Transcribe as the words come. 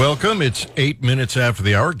Welcome. It's 8 minutes after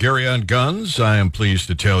the hour. Gary on Guns. I am pleased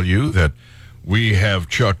to tell you that we have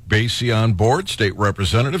Chuck Basie on board, state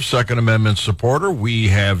representative, Second Amendment supporter. We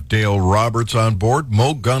have Dale Roberts on board,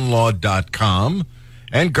 mogunlaw.com.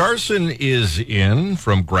 And Garson is in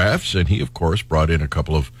from Graf's, and he, of course, brought in a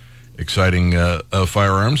couple of exciting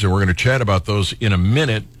firearms, and we're going to chat about those in a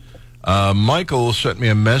minute. Michael sent me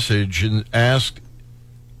a message and asked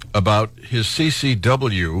about his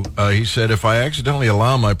CCW. He said, if I accidentally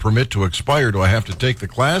allow my permit to expire, do I have to take the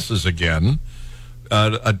classes again?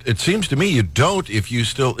 It seems to me you don't if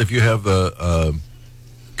you have a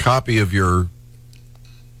copy of your,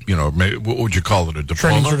 what would you call it, a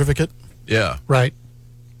diploma? Training certificate? Yeah. Right.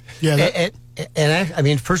 Yeah. And I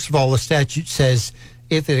mean, first of all, the statute says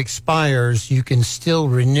if it expires, you can still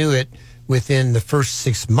renew it within the first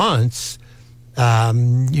 6 months.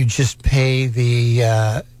 You just pay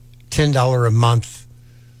the $10 a month,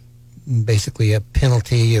 basically a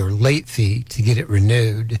penalty or late fee to get it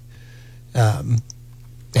renewed. And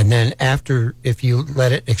then after, if you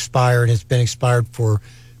let it expire and it's been expired for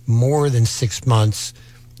more than 6 months,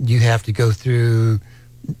 you have to go through,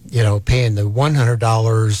 paying the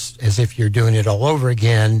 $100 as if you're doing it all over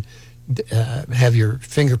again, have your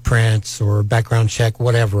fingerprints or background check,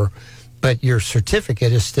 whatever, but your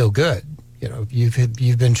certificate is still good.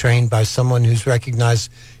 You've been trained by someone who's recognized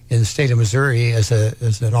in the state of Missouri as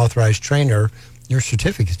an authorized trainer. Your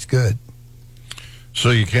certificate's good. So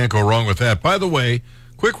you can't go wrong with that. By the way,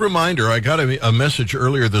 quick reminder, I got a message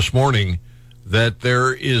earlier this morning that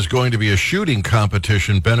there is going to be a shooting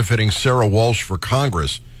competition benefiting Sarah Walsh for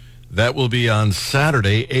Congress. That will be on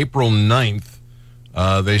Saturday, April 9th.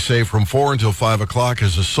 They say from 4 until 5 o'clock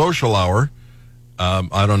is a social hour.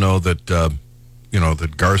 I don't know that,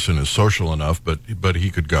 that Garson is social enough, but he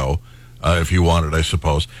could go if he wanted, I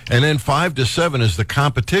suppose. And then 5 to 7 is the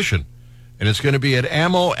competition, and it's going to be at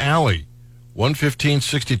Ammo Alley,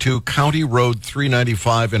 11562 County Road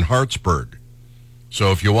 395 in Hartsburg.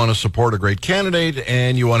 So if you want to support a great candidate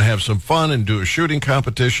and you want to have some fun and do a shooting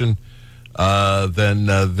competition, then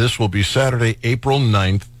this will be Saturday, April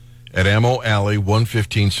 9th at Ammo Alley,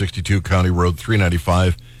 11562 County Road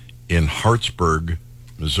 395 in Hartsburg,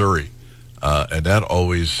 Missouri. And that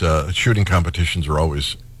always, shooting competitions are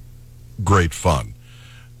always great fun.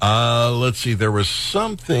 Let's see, there was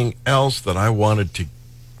something else that I wanted to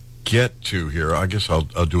get to here. I guess I'll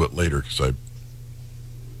do it later because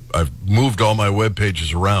I've moved all my web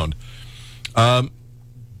pages around.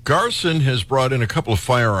 Garson has brought in a couple of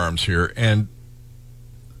firearms here, and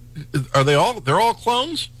they're all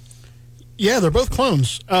clones? Yeah, they're both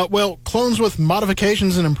clones. Clones with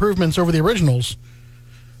modifications and improvements over the originals.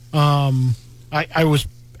 I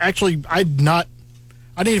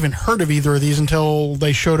didn't even heard of either of these until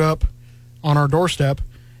they showed up on our doorstep,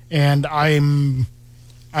 and I'm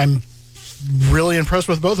really impressed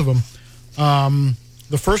with both of them.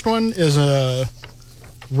 The first one is a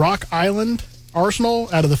Rock Island Arsenal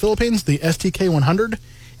out of the Philippines, the STK-100.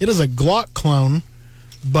 It is a Glock clone,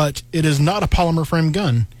 but it is not a polymer frame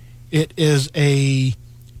gun. It is a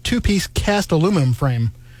two-piece cast aluminum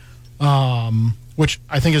frame, which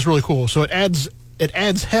I think is really cool. So it adds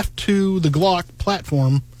heft to the Glock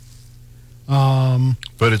platform.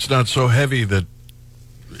 But it's not so heavy that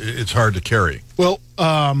it's hard to carry. Well,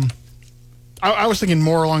 I was thinking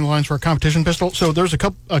more along the lines for a competition pistol. So there's a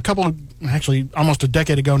couple, actually almost a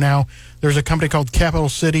decade ago now, there's a company called Capital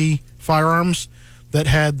City Firearms that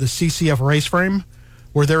had the CCF race frame,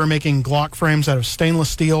 where they were making Glock frames out of stainless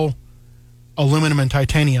steel, aluminum, and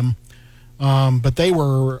titanium. But they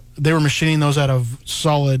were machining those out of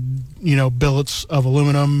solid, billets of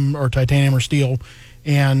aluminum or titanium or steel,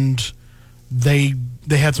 and they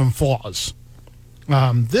had some flaws.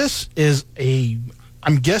 This is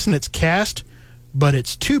I'm guessing it's cast, but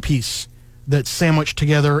it's two-piece that's sandwiched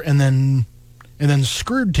together and then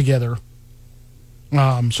screwed together.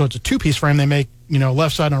 So it's a two-piece frame. They make,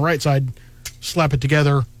 left side and right side, slap it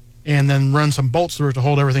together, and then run some bolts through it to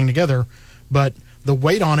hold everything together. But the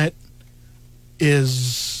weight on it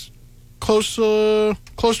is close to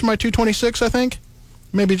my 226, I think.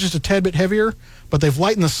 Maybe just a tad bit heavier. But they've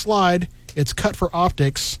lightened the slide. It's cut for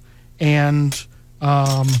optics, and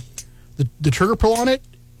the trigger pull on it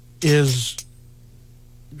is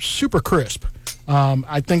super crisp.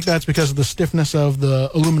 I think that's because of the stiffness of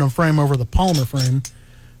the aluminum frame over the polymer frame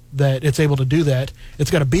that it's able to do that.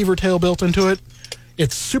 It's got a beaver tail built into it.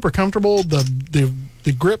 It's super comfortable. The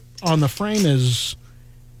grip on the frame is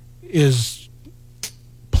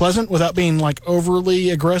pleasant without being like overly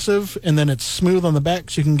aggressive, and then it's smooth on the back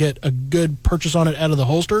so you can get a good purchase on it out of the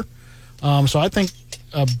holster. So I think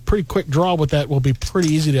a pretty quick draw with that will be pretty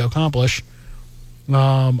easy to accomplish.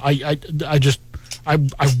 I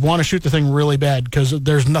want to shoot the thing really bad because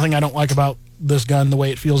there's nothing I don't like about this gun, the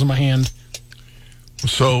way it feels in my hand.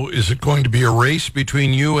 So is it going to be a race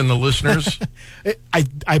between you and the listeners?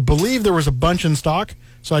 I believe there was a bunch in stock,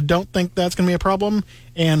 so I don't think that's going to be a problem.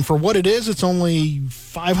 And for what it is, it's only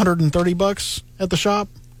 $530 at the shop.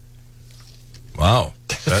 Wow.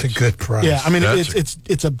 That's a good price. Yeah, I mean,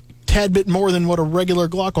 it's a tad bit more than what a regular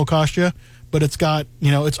Glock will cost you, but it's got,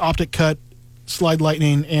 it's optic cut, slide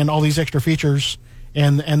lightning, and all these extra features,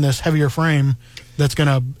 and this heavier frame that's going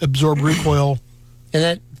to absorb recoil. And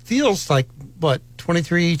that feels like, what,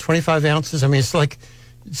 23, 25 ounces? I mean,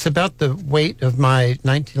 it's about the weight of my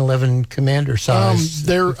 1911 Commander size.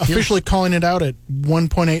 They're officially calling it out at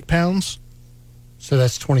 1.8 pounds. So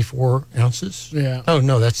that's 24 ounces? Yeah. Oh,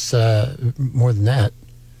 no, that's more than that.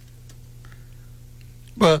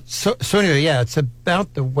 Well, so anyway, yeah, it's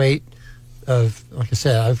about the weight of, like I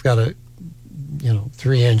said, I've got a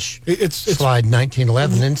 3-inch slide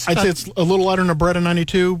 1911. And I'd say it's a little lighter than a Beretta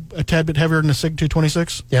 92, a tad bit heavier than a SIG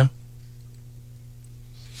 226. Yeah.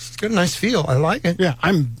 It's got a nice feel. I like it. Yeah,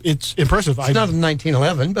 it's impressive. It's not a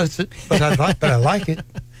 1911, but I like it.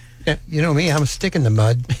 Yeah, you know me, I'm a stick in the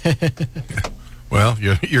mud. Well,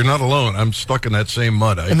 you're not alone. I'm stuck in that same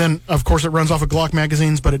mud. And then, of course, it runs off of Glock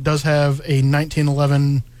magazines, but it does have a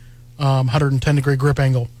 1911 110-degree grip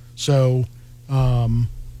angle. So the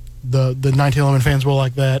 1911 fans will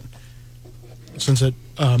like that, since it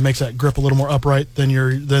makes that grip a little more upright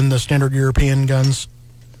than the standard European guns.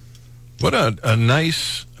 What a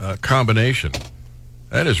nice combination.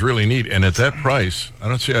 That is really neat. And at that price, I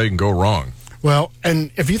don't see how you can go wrong. Well,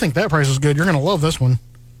 and if you think that price is good, you're going to love this one.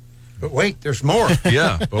 But wait, there's more.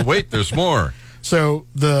 Yeah, but wait, there's more. So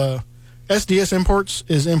the SDS Imports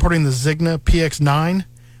is importing the Zigna PX9,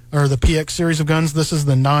 or the PX series of guns. This is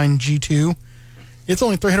the 9G2. It's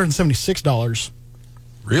only $376.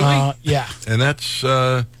 Really? Yeah. And that's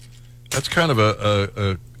kind of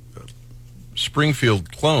a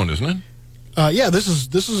Springfield clone, isn't it? Yeah, this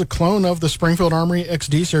is a clone of the Springfield Armory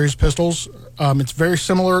XD series pistols. It's very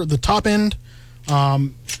similar. The top end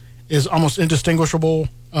is almost indistinguishable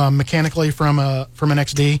mechanically from an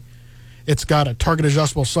XD. It's got a target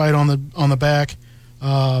adjustable sight on the back.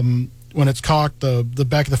 When it's cocked, the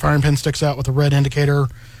back of the firing pin sticks out with a red indicator.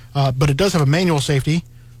 But it does have a manual safety.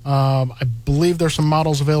 I believe there's some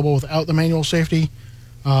models available without the manual safety,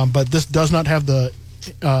 but this does not have the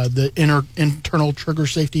internal trigger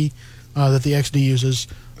safety that the XD uses.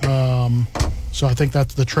 So I think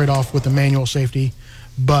that's the trade-off with the manual safety.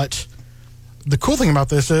 But the cool thing about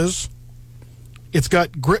this is it's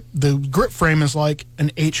got grip. The grip frame is like an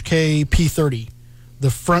HK P30.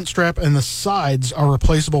 The front strap and the sides are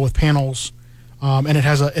replaceable with panels, and it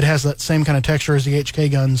has that same kind of texture as the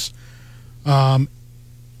HK guns. And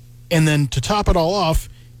then to top it all off,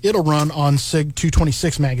 it'll run on SIG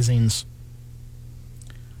 226 magazines.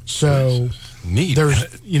 So neat. There's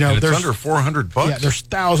and it's under $400. Yeah, there's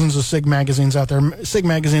thousands of SIG magazines out there. SIG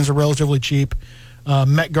magazines are relatively cheap.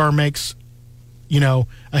 Metgar makes,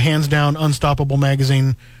 a hands down unstoppable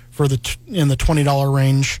magazine for in the $20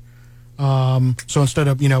 range. So instead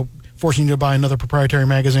of forcing you to buy another proprietary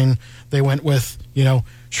magazine, they went with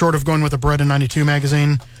short of going with a Beretta 92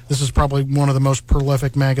 magazine, this is probably one of the most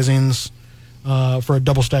prolific magazines for a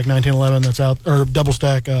double stack 1911 that's out, or double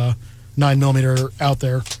stack 9mm out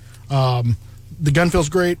there. The gun feels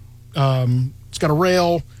great. It's got a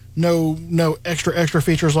rail, no extra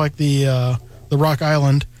features like the Rock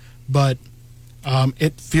Island, but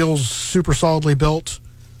it feels super solidly built.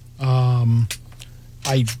 I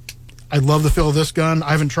love the feel of this gun.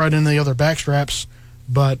 I haven't tried any of the other back straps,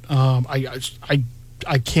 but I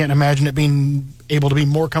can't imagine it being able to be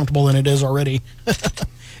more comfortable than it is already.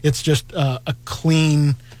 It's just a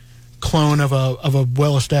clean clone of a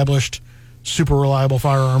well-established, super reliable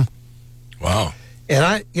firearm. Wow.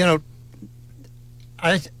 And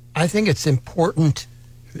I think it's important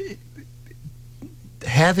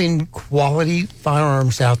having quality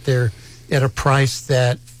firearms out there at a price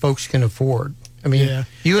that folks can afford. I mean,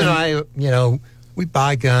 you and I, we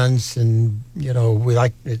buy guns, and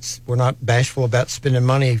we're not bashful about spending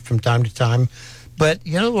money from time to time. But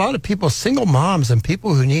a lot of people, single moms and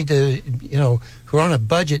people who need to, who are on a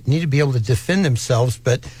budget, need to be able to defend themselves.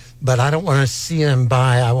 But I don't want to see them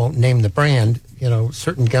buy, I won't name the brand,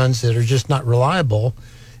 certain guns that are just not reliable.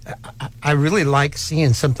 I really like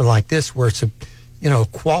seeing something like this where it's a,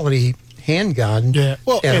 quality handgun. Yeah.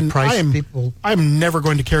 Well, at and a price I'm never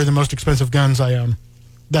going to carry the most expensive guns I own.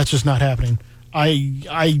 That's just not happening.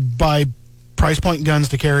 I buy price point guns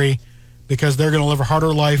to carry because they're going to live a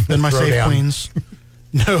harder life than my Safe Queens.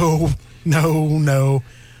 No.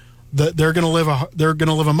 they're going to live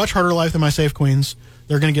a much harder life than my Safe Queens.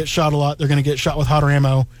 They're going to get shot a lot. They're going to get shot with hotter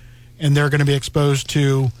ammo, and they're going to be exposed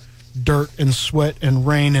to dirt and sweat and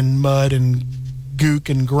rain and mud and gook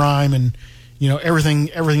and grime and everything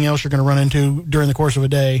else you're going to run into during the course of a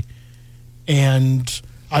day. And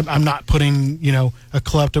I'm not putting a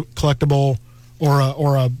collectible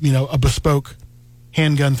or a bespoke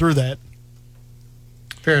handgun through that.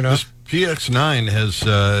 Fair enough. This PX9 has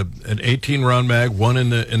an 18-round mag, one in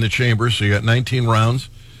the chamber, so you got 19 rounds.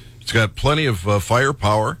 It's got plenty of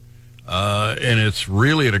firepower, and it's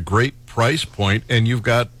really at a great price point, and you've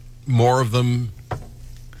got more of them.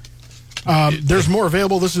 There's more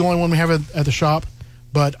available. This is the only one we have at the shop,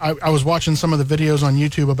 but I was watching some of the videos on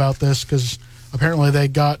YouTube about this because apparently they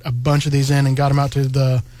got a bunch of these in and got them out to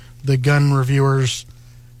the gun reviewers,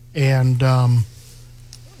 and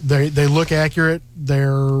they look accurate.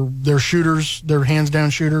 They're shooters. They're hands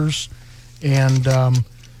down shooters, and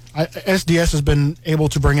SDS has been able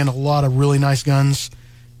to bring in a lot of really nice guns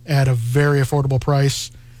at a very affordable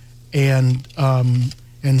price, and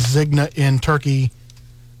Zigna in Turkey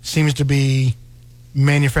seems to be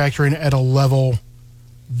manufacturing at a level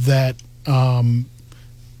that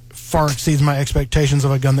far exceeds my expectations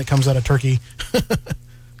of a gun that comes out of Turkey.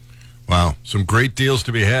 Wow, some great deals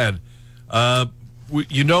to be had.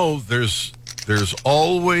 There's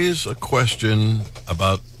always a question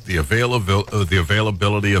about the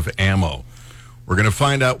availability of ammo. We're going to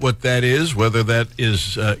find out what that is, whether that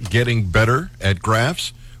is getting better at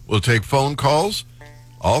Graf's. We'll take phone calls.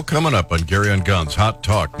 All coming up on Gary on Guns, Hot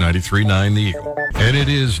Talk 93.9 The Eagle. And it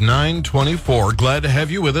is 9:24. Glad to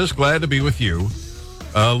have you with us. Glad to be with you.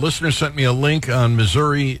 A listener sent me a link on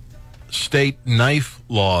Missouri state knife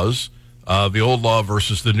laws, the old law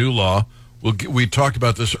versus the new law. We talked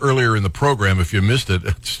about this earlier in the program. If you missed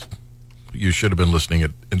it, you should have been listening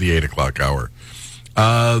in the 8 o'clock hour.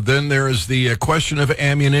 Then there is the question of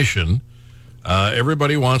ammunition.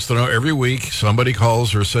 Everybody wants to know. Every week, somebody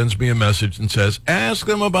calls or sends me a message and says, ask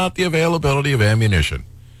them about the availability of ammunition.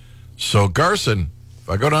 So, Garson, if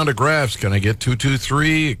I go down to Graf's, can I get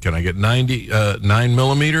 223? Can I get 9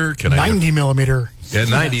 millimeter? Can 90 millimeter. Yeah,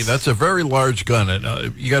 90. Yes. That's a very large gun.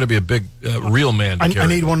 And, you got to be a big, real man to carry. I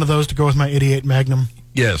need one of those to go with my 88 Magnum.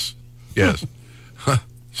 Yes.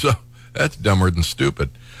 So, that's dumber than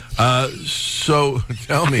stupid. So,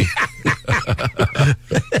 tell me.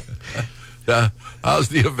 How's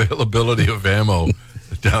the availability of ammo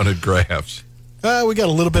down at Graf's? We got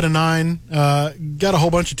a little bit of 9. Got a whole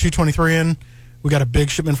bunch of 223 in. We got a big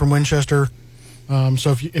shipment from Winchester.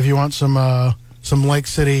 So if you want some Lake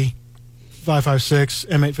City 5.56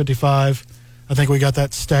 M855, I think we got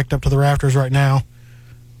that stacked up to the rafters right now.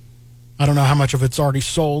 I don't know how much of it's already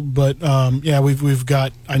sold, but yeah, we've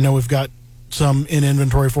got some in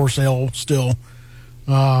inventory for sale still.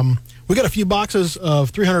 We got a few boxes of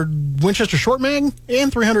 300 Winchester short mag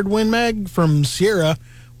and 300 Win mag from Sierra,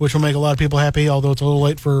 which will make a lot of people happy, although it's a little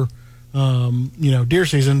late for deer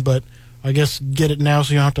season, but I guess get it now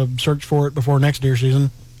so you don't have to search for it before next deer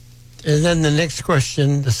season. And then the next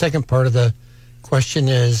question, the second part of the question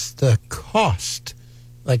is the cost.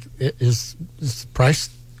 Like, is the price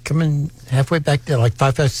coming halfway back to like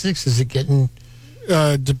 5.56? Is it getting...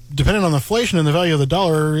 depending on the inflation and the value of the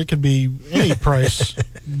dollar, it could be any price,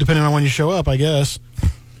 depending on when you show up, I guess.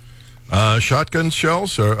 Shotgun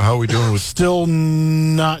shells, or how are we doing with... Still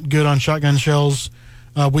not good on shotgun shells.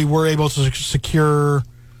 We were able to secure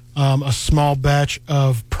a small batch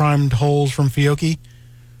of primed holes from Fiocchi.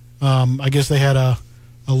 I guess they had a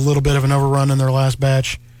little bit of an overrun in their last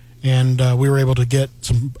batch, and we were able to get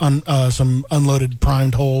some unloaded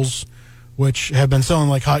primed holes, which have been selling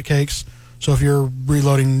like hotcakes. So if you're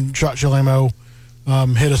reloading shot shell ammo,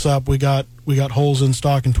 hit us up. We got holes in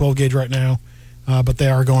stock in 12 gauge right now, but they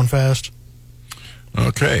are going fast.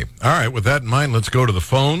 Okay. All right. With that in mind, let's go to the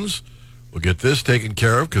phones. We'll get this taken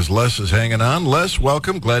care of because Les is hanging on. Les,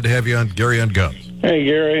 welcome. Glad to have you on Gary on Guns. Hey,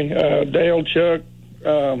 Gary. Dale, Chuck,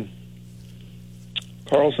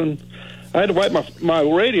 Carlson. I had to wipe my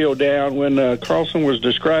radio down when Carlson was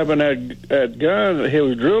describing that gun. He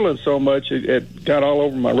was drooling so much it got all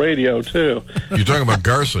over my radio, too. You're talking about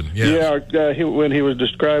Garson, yeah. Yeah, when he was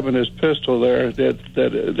describing his pistol there,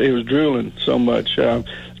 that he was drooling so much.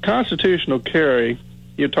 Constitutional carry,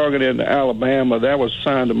 you're talking in Alabama, that was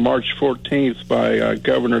signed on March 14th by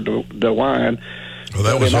Governor DeWine. Oh,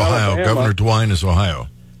 that was Ohio. Alabama, Governor DeWine is Ohio.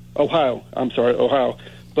 Ohio.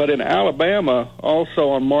 But in Alabama,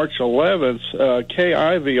 also on March 11th, Kay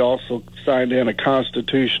Ivey also signed in a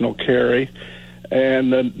constitutional carry,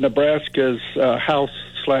 and Nebraska's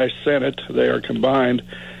House/Senate, they are combined,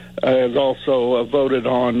 has also voted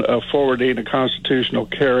on forwarding a constitutional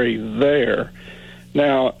carry there.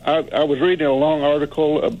 Now, I was reading a long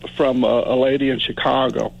article from a lady in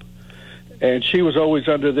Chicago, and she was always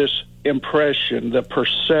under this impression, the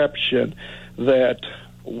perception that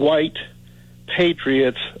white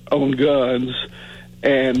patriots own guns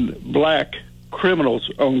and black criminals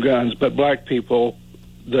own guns, but black people,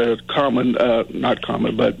 the common, not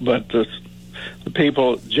common, but the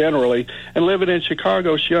people generally. And living in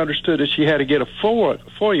Chicago, she understood that she had to get a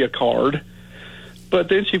FOIA card. But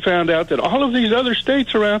then she found out that all of these other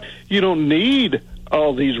states around, you don't need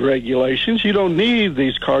all these regulations. You don't need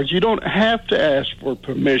these cards. You don't have to ask for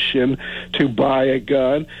permission to buy a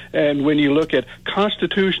gun. And when you look at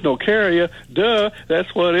constitutional carry,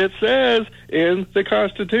 that's what it says in the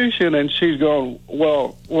Constitution. And she's going,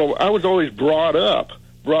 well, I was always brought up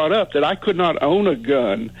that I could not own a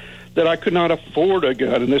gun, that I could not afford a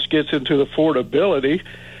gun. And this gets into the affordability,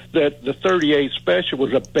 that the 38 Special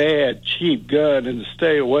was a bad, cheap gun, and to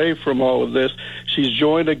stay away from all of this. She's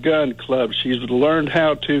joined a gun club. She's learned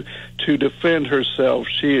how to defend herself.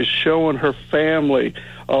 She is showing her family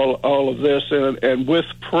all of this, and with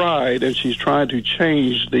pride, and she's trying to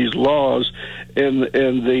change these laws in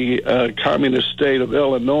the communist state of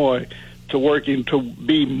Illinois to working to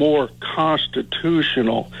be more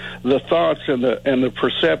constitutional. The thoughts and the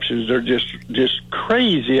perceptions are just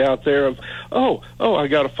crazy out there of, oh, I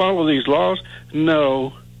got to follow these laws.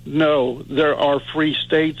 No, there are free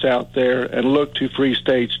states out there, and look to free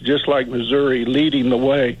states just like Missouri leading the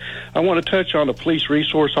way. I want to touch on the police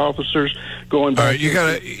resource officers going back. All right, you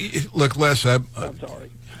got to look, Les. I'm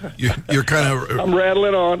sorry. You're kind of. I'm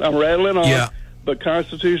rattling on. Yeah. But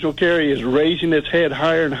constitutional carry is raising its head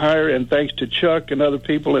higher and higher, and thanks to Chuck and other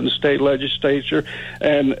people in the state legislature,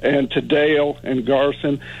 and to Dale and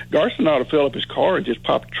Garson. Garson ought to fill up his car and just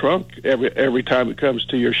pop the trunk every time it comes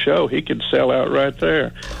to your show. He could sell out right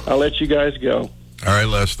there. I'll let you guys go. All right,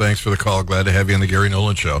 Les, thanks for the call. Glad to have you on the Gary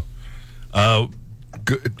Nolan Show.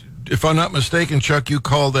 If I'm not mistaken, Chuck, you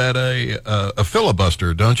call that a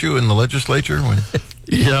filibuster, don't you, in the legislature?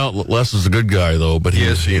 Yeah, Les is a good guy though, but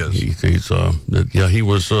yes, he is. He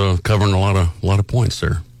was covering a lot of points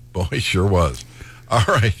there. Boy, he sure was. All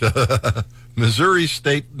right, Missouri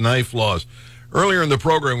state knife laws. Earlier in the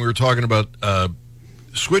program, we were talking about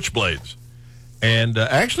switchblades, and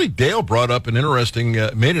actually, Dale brought up made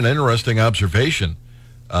an interesting observation,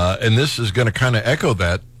 and this is going to kind of echo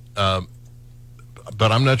that.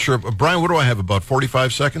 But I'm not sure. Brian, what do I have? About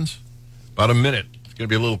 45 seconds? About a minute. It's going to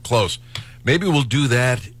be a little close. Maybe we'll do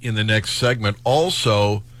that in the next segment.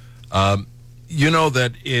 Also, you know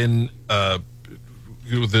that in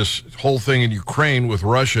this whole thing in Ukraine with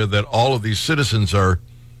Russia, that all of these citizens are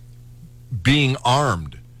being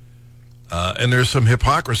armed. And there's some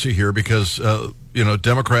hypocrisy here because,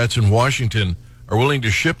 Democrats in Washington are willing to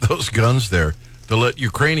ship those guns there to let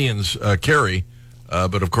Ukrainians carry.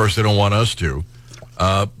 But, of course, they don't want us to.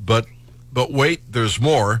 But wait, there's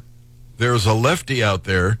more. There's a lefty out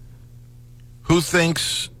there who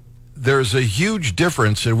thinks there's a huge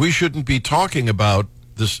difference, and we shouldn't be talking about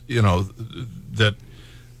this, that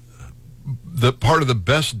the part of the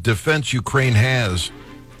best defense Ukraine has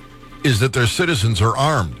is that their citizens are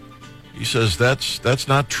armed. He says that's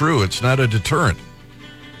not true. It's not a deterrent.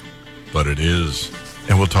 But it is.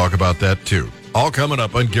 And we'll talk about that, too. All coming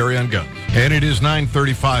up on Gary on Guns. And it is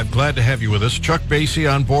 9:35. Glad to have you with us. Chuck Basie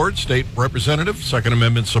on board, state representative, Second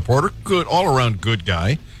Amendment supporter, good, all-around good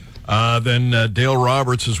guy. Then Dale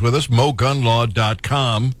Roberts is with us,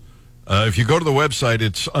 mogunlaw.com. If you go to the website,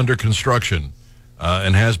 it's under construction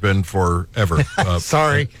and has been forever.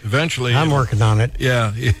 Sorry. Eventually. I'm working on it.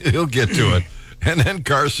 Yeah, he'll get to it. And then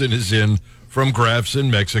Carson is in from Graf's in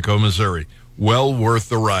Mexico, Missouri. Well worth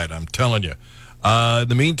the ride, I'm telling you. In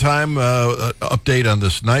the meantime, update on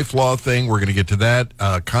this knife law thing. We're going to get to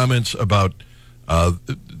that. Comments about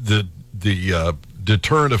the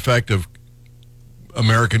deterrent effect of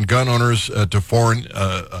American gun owners to foreign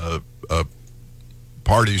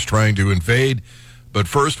parties trying to invade. But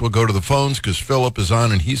first, we'll go to the phones because Philip is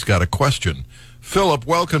on and he's got a question. Philip,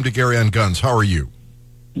 welcome to Gary on Guns. How are you?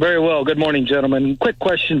 Very well. Good morning, gentlemen. Quick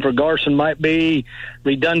question for Garson. Might be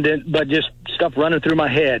redundant, but just stuff running through my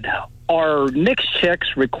head. Are NICS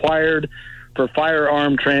checks required for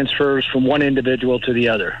firearm transfers from one individual to the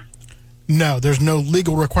other? No, there's no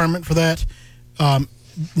legal requirement for that.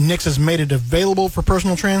 NICS has made it available for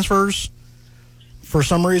personal transfers for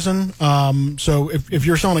some reason. So if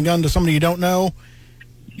you're selling a gun to somebody you don't know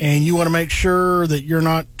and you want to make sure that you're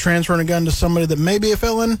not transferring a gun to somebody that may be a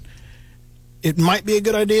felon, it might be a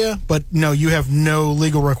good idea, but no, you have no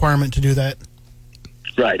legal requirement to do that.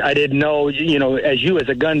 Right. I didn't know, as you as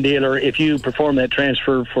a gun dealer, if you perform that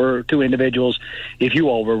transfer for 2 individuals, if you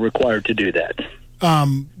all were required to do that.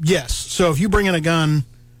 Yes. So if you bring in a gun,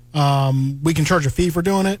 we can charge a fee for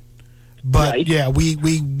doing it. But Right. yeah, we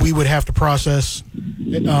would have to process,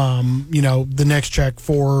 the next check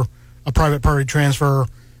for a private party transfer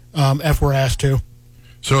if we're asked to.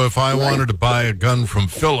 So if I wanted to buy a gun from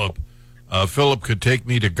Philip, Philip could take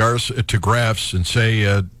me to Graf's and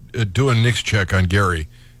say, do a NICS check on Gary,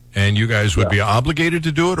 and you guys would be obligated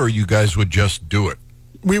to do it, or you guys would just do it?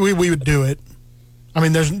 We would do it. I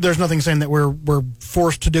mean, there's nothing saying that we're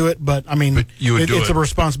forced to do it, but I mean, But you would do it's it. a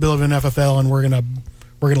responsibility of an FFL, and we're gonna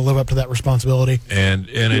live up to that responsibility. And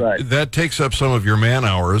Right. that takes up some of your man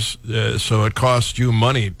hours, so it costs you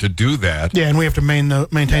money to do that. Yeah, and we have to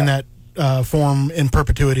maintain that form in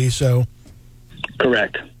perpetuity. So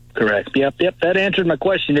Correct. Yep. That answered my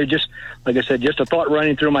question. It just, like I said, just a thought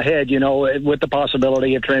running through my head, with the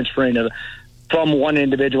possibility of transferring it from one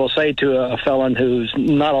individual, say, to a felon who's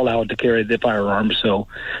not allowed to carry the firearm. So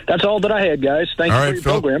that's all that I had, guys. Thank All you right, for your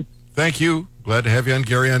Phil. program. Thank you. Glad to have you on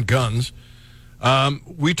Gary on Guns.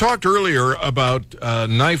 We talked earlier about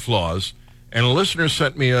knife laws, and a listener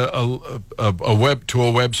sent me a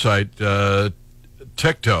website,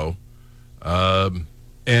 Tecto, and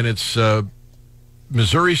it's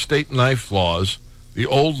Missouri state knife laws, the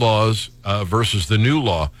old laws versus the new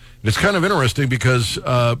law. And it's kind of interesting because,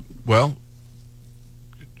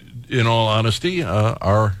 in all honesty,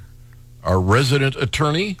 our resident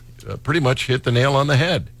attorney pretty much hit the nail on the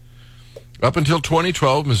head. Up until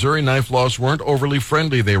 2012, Missouri knife laws weren't overly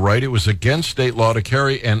friendly, they write. It was against state law to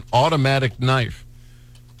carry an automatic knife.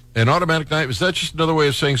 An automatic knife, is that just another way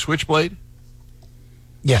of saying switchblade?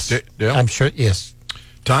 Yes, Dale? I'm sure. Yes.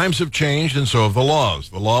 Times have changed, and so have the laws.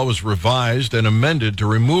 The law was revised and amended to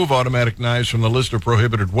remove automatic knives from the list of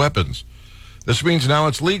prohibited weapons. This means now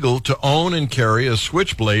it's legal to own and carry a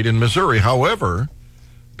switchblade in Missouri. However,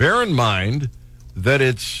 bear in mind that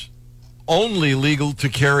it's only legal to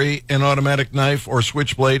carry an automatic knife or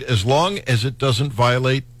switchblade as long as it doesn't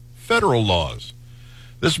violate federal laws.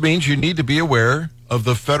 This means you need to be aware of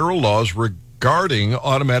the federal laws regarding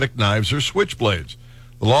automatic knives or switchblades.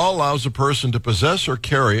 The law allows a person to possess or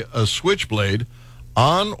carry a switchblade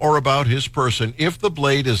on or about his person if the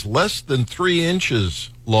blade is less than 3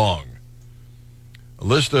 inches long. A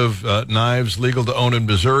list of knives legal to own in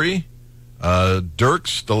Missouri: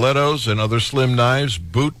 dirks, stilettos, and other slim knives,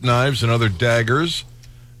 boot knives and other daggers,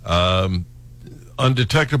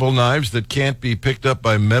 undetectable knives that can't be picked up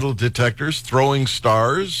by metal detectors, throwing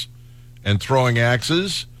stars and throwing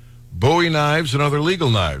axes, Bowie knives, and other legal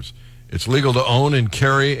knives. It's legal to own and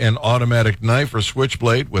carry an automatic knife or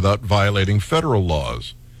switchblade without violating federal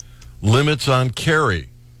laws. Limits on carry.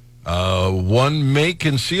 One may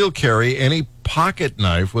conceal carry any pocket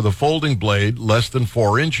knife with a folding blade less than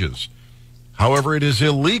 4 inches. However, it is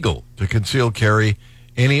illegal to conceal carry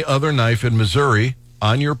any other knife in Missouri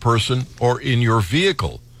on your person or in your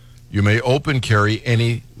vehicle. You may open carry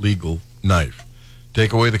any legal knife.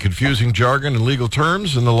 Take away the confusing jargon and legal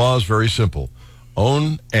terms, and the law is very simple.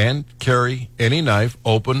 Own and carry any knife,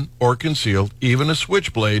 open or concealed, even a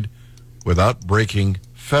switchblade, without breaking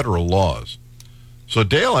federal laws. So,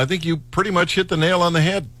 Dale, I think you pretty much hit the nail on the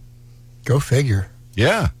head. Go figure.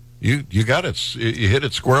 Yeah, you got it. You hit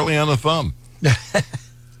it squarely on the thumb.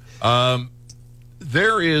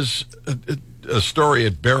 There is a story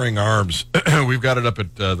at Bearing Arms. We've got it up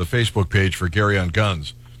at the Facebook page for Gary on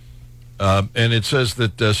Guns. And it says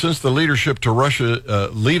that since the leadership to Russia,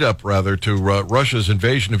 Russia's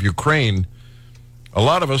invasion of Ukraine, a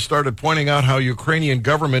lot of us started pointing out how Ukrainian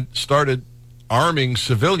government started arming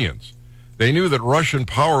civilians. They knew that Russian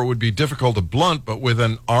power would be difficult to blunt, but with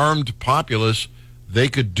an armed populace, they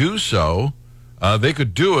could do so. They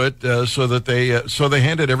could do it so they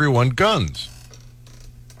handed everyone guns.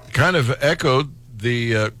 Kind of echoed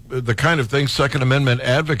the kind of thing Second Amendment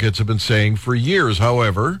advocates have been saying for years.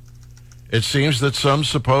 However, it seems that some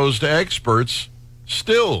supposed experts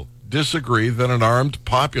still disagree that an armed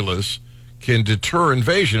populace can deter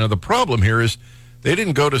invasion. Now, the problem here is they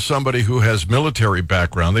didn't go to somebody who has military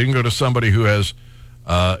background. They didn't go to somebody who has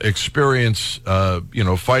experience,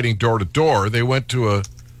 fighting door to door. They went to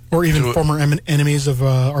or even former enemies of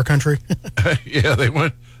our country. yeah,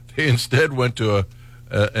 they instead went to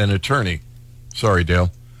an attorney. Sorry, Dale.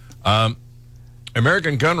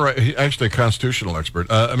 American gun rights, actually a constitutional expert.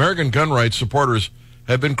 American gun rights supporters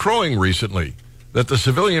have been crowing recently that the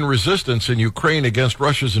civilian resistance in Ukraine against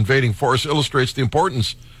Russia's invading force illustrates the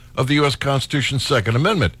importance of the U.S. Constitution's Second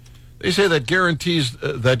Amendment. They say that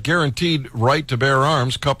guaranteed right to bear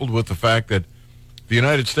arms, coupled with the fact that The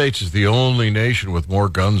United States is the only nation with more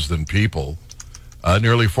guns than people.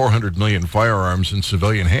 Nearly 400 million firearms in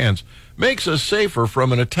civilian hands makes us safer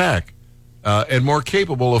from an attack and more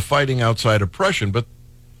capable of fighting outside oppression. But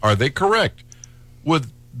are they correct?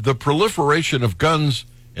 With the proliferation of guns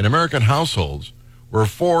in American households, where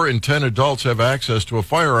 4 in 10 adults have access to a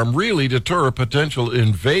firearm, really deter a potential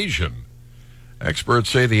invasion? Experts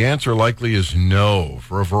say the answer likely is no,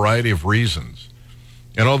 for a variety of reasons.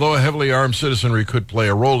 And although a heavily armed citizenry could play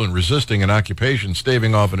a role in resisting an occupation,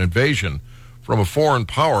 staving off an invasion from a foreign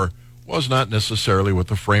power was not necessarily what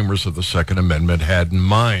the framers of the Second Amendment had in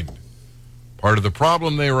mind. Part of the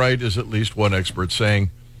problem, they write, is at least one expert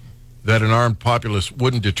saying that an armed populace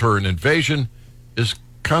wouldn't deter an invasion is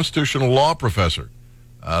constitutional law professor.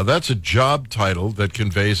 That's a job title that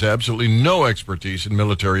conveys absolutely no expertise in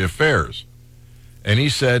military affairs. And he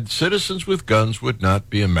said citizens with guns would not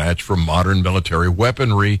be a match for modern military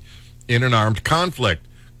weaponry in an armed conflict.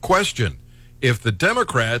 Question: if the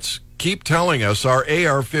Democrats keep telling us our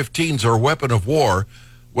AR-15s are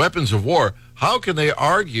weapons of war, how can they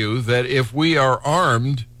argue that if we are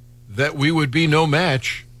armed, that we would be no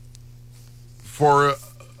match for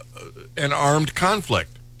an armed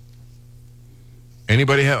conflict?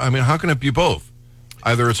 Anybody have? I mean, how can it be both?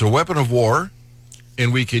 Either it's a weapon of war,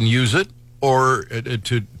 and we can use it, or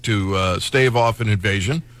to stave off an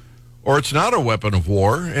invasion, or it's not a weapon of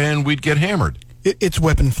war, and we'd get hammered. It's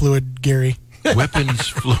weapon fluid, Gary. Weapons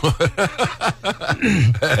fluid.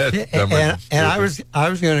 and I was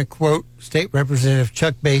going to quote State Representative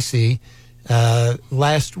Chuck Basie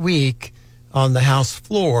last week on the House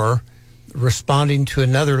floor, responding to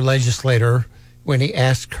another legislator when he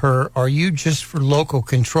asked her, "Are you just for local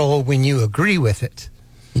control when you agree with it?"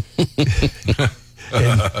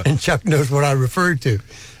 and Chuck knows what I referred to,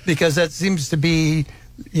 because that seems to be,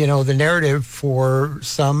 the narrative for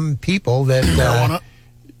some people that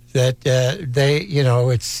they,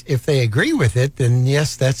 it's, if they agree with it, then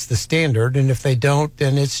yes, that's the standard, and if they don't,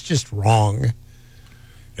 then it's just wrong.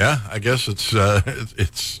 Yeah, I guess it's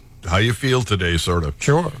how you feel today, sort of.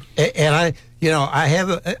 Sure. And I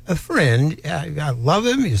have a friend. I love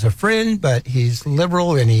him. He's a friend, but he's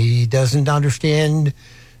liberal and he doesn't understand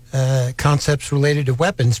concepts related to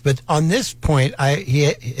weapons. But on this point,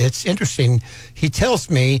 it's interesting. He tells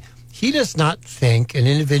me he does not think an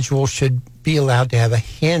individual should be allowed to have a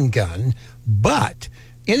handgun, but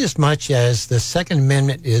inasmuch as the Second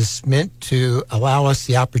Amendment is meant to allow us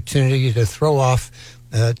the opportunity to throw off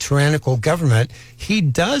tyrannical government, he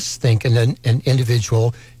does think an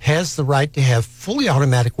individual has the right to have fully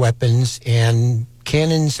automatic weapons and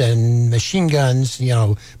cannons and machine guns,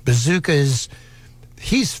 bazookas.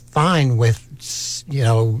 He's fine with,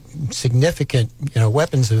 significant,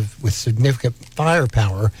 weapons with significant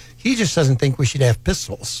firepower. He just doesn't think we should have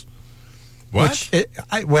pistols. What?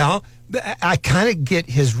 I kind of get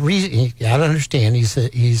his reason. I don't understand.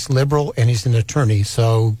 He's liberal and he's an attorney,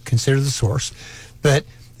 so consider the source. But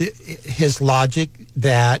his logic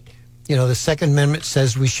that, the Second Amendment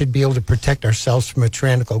says we should be able to protect ourselves from a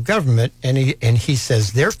tyrannical government, and he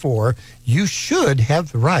says, therefore, you should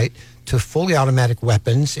have the right to fully automatic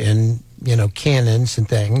weapons and, cannons and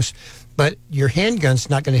things, but your handgun's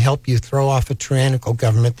not going to help you throw off a tyrannical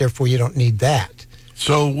government, therefore you don't need that.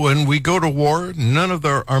 So when we go to war, none of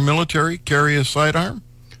our military carry a sidearm?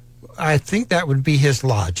 I think that would be his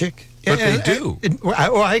logic. But they do.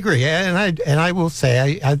 I agree, and I will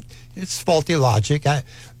say it's faulty logic.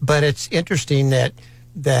 But it's interesting that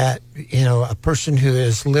a person who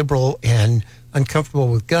is liberal and uncomfortable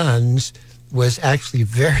with guns was actually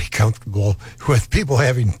very comfortable with people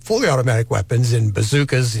having fully automatic weapons and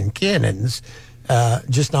bazookas and cannons,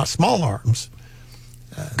 just not small arms.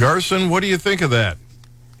 Garson, what do you think of that?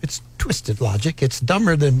 It's twisted logic. It's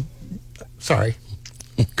dumber than. Sorry,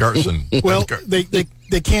 Garson. Well, they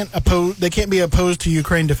can't be opposed to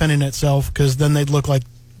Ukraine defending itself, because then they'd look like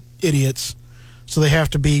idiots. So they have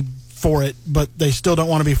to be for it, but they still don't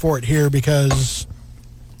want to be for it here because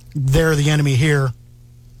they're the enemy here.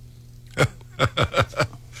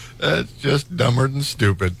 That's just dumber than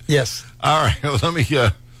stupid. Yes. All right, let me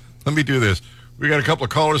do this. We got a couple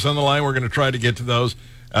of callers on the line. We're going to try to get to those,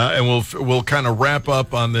 and we'll kind of wrap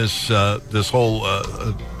up on this whole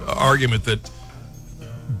argument that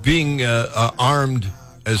being armed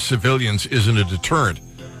as civilians isn't a deterrent.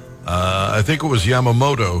 I think it was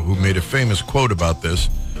Yamamoto who made a famous quote about this.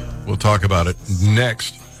 We'll talk about it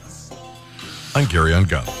next on Gary on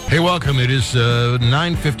Gun. Hey, welcome. It is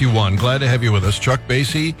 9:51. Glad to have you with us. Chuck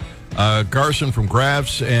Basie, Garson from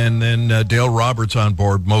Grafs, and then Dale Roberts on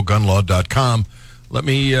board, mogunlaw.com. Let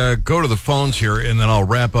me go to the phones here, and then I'll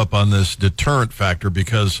wrap up on this deterrent factor,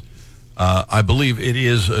 because I believe it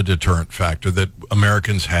is a deterrent factor that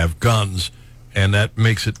Americans have guns, and that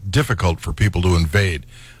makes it difficult for people to invade.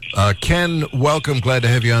 Ken, welcome. Glad to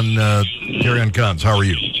have you on Gary on Guns. How are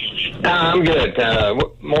you? I'm good.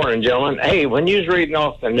 Morning, gentlemen. Hey, when you was reading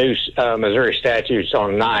off the new Missouri statutes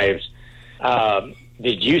on knives,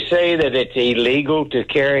 did you say that it's illegal to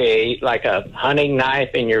carry a hunting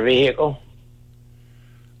knife in your vehicle?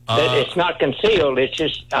 That it's not concealed. It's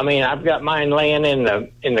just, I've got mine laying in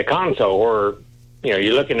the console where,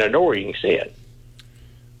 you look in the door, you can see it.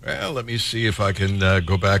 Well, let me see if I can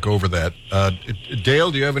go back over that. Dale,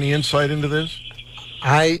 do you have any insight into this?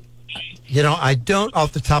 I don't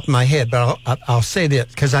off the top of my head, but I'll say this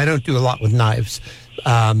because I don't do a lot with knives.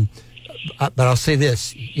 But I'll say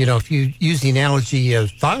this: if you use the analogy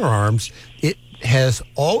of firearms, it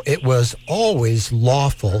was always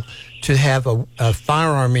lawful to have a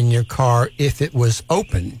firearm in your car if it was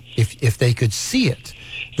open, if they could see it.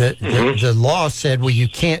 The law said, well, you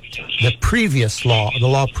can't. The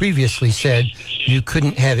law previously said you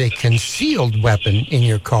couldn't have a concealed weapon in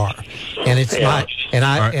your car, and it's not. And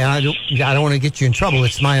I don't want to get you in trouble.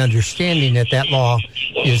 It's my understanding that law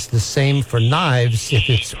is the same for knives. If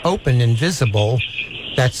it's open and visible,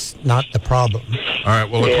 that's not the problem. All right.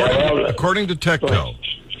 Well, according to Tecto,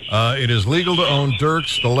 it is legal to own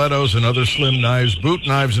dirks, stilettos, and other slim knives, boot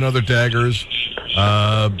knives and other daggers,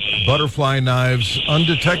 butterfly knives,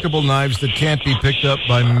 undetectable knives that can't be picked up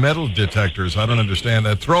by metal detectors. I don't understand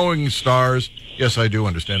that. Throwing stars. Yes, I do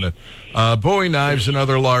understand that. Bowie knives and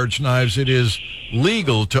other large knives. It is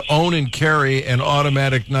legal to own and carry an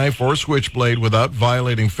automatic knife or switchblade without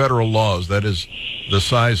violating federal laws. That is the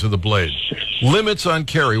size of the blade. Limits on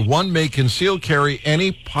carry. One may conceal carry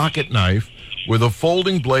any pocket knife with a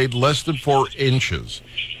folding blade less than 4 inches.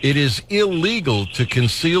 It is illegal to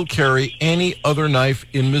conceal carry any other knife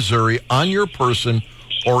in Missouri on your person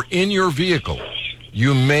or in your vehicle.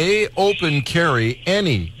 You may open carry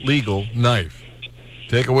any legal knife.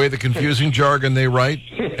 Take away the confusing jargon they write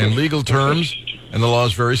and legal terms, and the law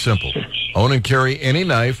is very simple. Own and carry any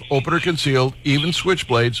knife, open or concealed, even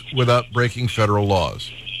switchblades, without breaking federal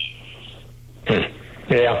laws.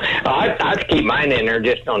 Yeah, I'd keep mine in there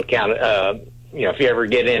just on account of, if you ever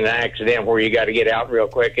get in an accident where you got to get out real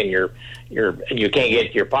quick and you can't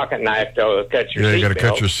get your pocket knife to cut your seatbelt. Yeah, you got to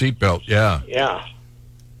cut your seatbelt, yeah. Yeah.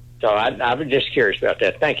 So I was just curious about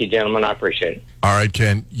that. Thank you, gentlemen. I appreciate it. All right,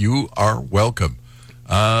 Ken, you are welcome.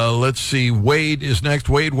 Let's see. Wade is next.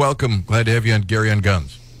 Wade, welcome. Glad to have you on Gary on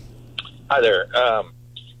Guns. Hi there.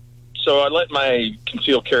 So I let my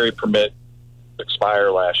concealed carry permit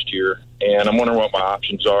expire last year, and I'm wondering what my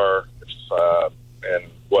options are, and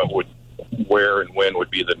where and when would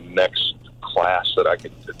be the next class that I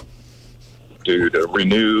could do to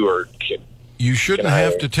renew, or you shouldn't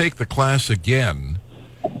have to take the class again.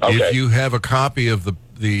 Okay. If you have a copy of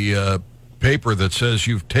the paper that says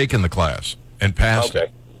you've taken the class and passed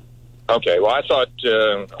it. Okay. Well, I thought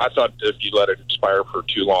if you let it expire for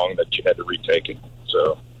too long that you had to retake it.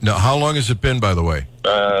 So. Now, how long has it been, by the way?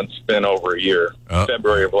 It's been over a year.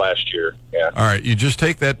 February of last year. Yeah. All right. You just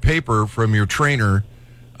take that paper from your trainer,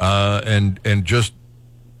 and just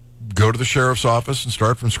go to the sheriff's office and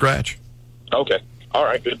start from scratch. Okay. All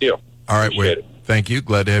right. Good deal. All right, Wade. Thank you.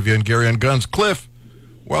 Glad to have you on Gary on Guns. Cliff,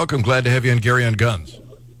 welcome. Glad to have you on Gary on Guns.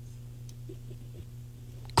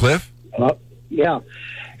 Cliff? Yeah.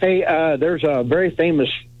 Hey, there's a very famous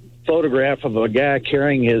photograph of a guy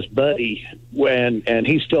carrying his buddy and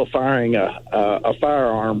he's still firing a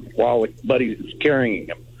firearm while the buddy's carrying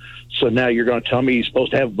him. So now you're going to tell me he's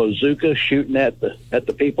supposed to have a bazooka shooting at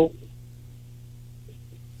the people?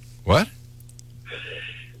 What?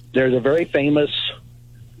 There's a very famous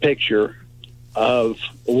picture of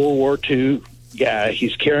a World War II guy.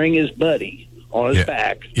 He's carrying his buddy on his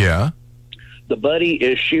back. Yeah. The buddy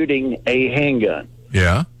is shooting a handgun.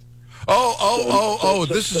 Yeah.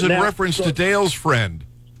 This is in reference to Dale's friend.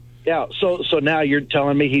 Yeah, so now you're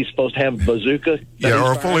telling me he's supposed to have a bazooka? Yeah,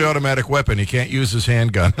 or a fully automatic weapon. He can't use his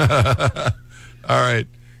handgun. All right.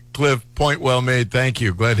 Cliff, point well made. Thank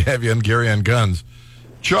you. Glad to have you on Gary on Guns.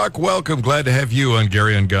 Chuck, welcome. Glad to have you on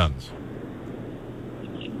Gary on Guns.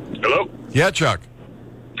 Hello? Yeah, Chuck.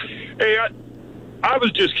 Hey, I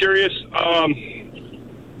was just curious.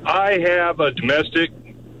 I have a domestic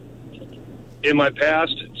in my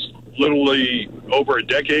past. It's literally over a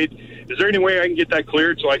decade. Is there any way I can get that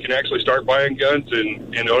cleared so I can actually start buying guns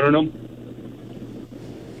and owning them?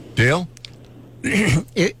 Dale?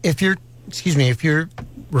 If you're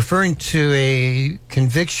referring to a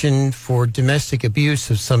conviction for domestic abuse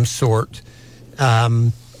of some sort,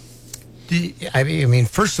 I mean,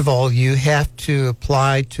 first of all, you have to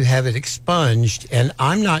apply to have it expunged, and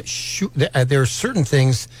I'm not sure. There are certain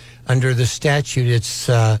things under the statute. It's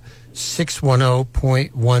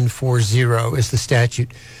 610.140 is the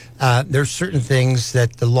statute. There are certain things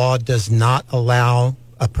that the law does not allow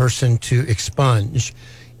a person to expunge,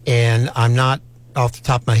 and I'm not off the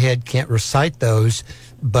top of my head, can't recite those,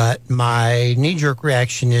 but my knee-jerk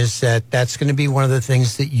reaction is that that's going to be one of the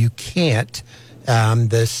things that you can't.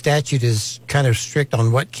 The statute is kind of strict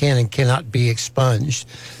on what can and cannot be expunged.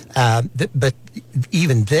 But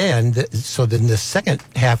even then, so then the second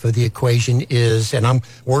half of the equation is, and I'm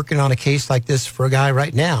working on a case like this for a guy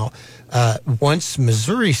right now, once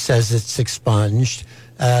Missouri says it's expunged,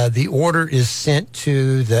 the order is sent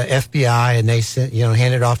to the FBI, and they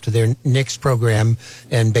hand it off to their NICS program,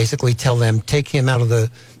 and basically tell them take him out of the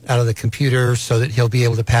computer so that he'll be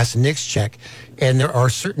able to pass a NICS check. And there are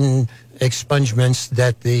certain expungements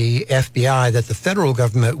that the FBI, that the federal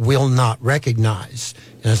government will not recognize.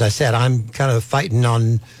 And as I said, I'm kind of fighting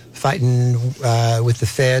with the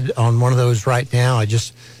Fed on one of those right now. I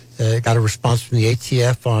just got a response from the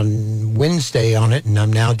ATF on Wednesday on it, and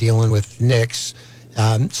I'm now dealing with NICS.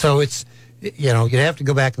 So it's, you have to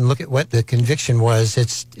go back and look at what the conviction was.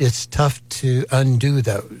 It's tough to undo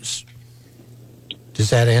those.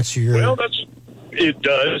 Does that answer your... Well, it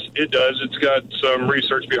does. It's got some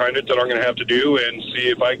research behind it that I'm going to have to do and see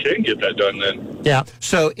if I can get that done then. Yeah.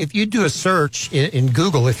 So if you do a search in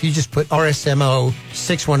Google, if you just put RSMO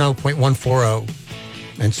 610.140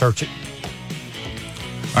 and search it.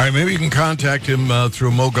 All right, maybe you can contact him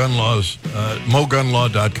through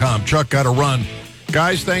mogunlaw.com. Chuck, got to run.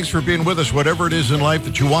 Guys, thanks for being with us. Whatever it is in life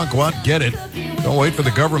that you want, go out and get it. Don't wait for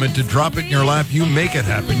the government to drop it in your lap. You make it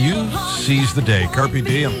happen. You seize the day. Carpe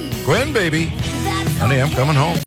diem. Gwen, baby. Honey, I'm coming home.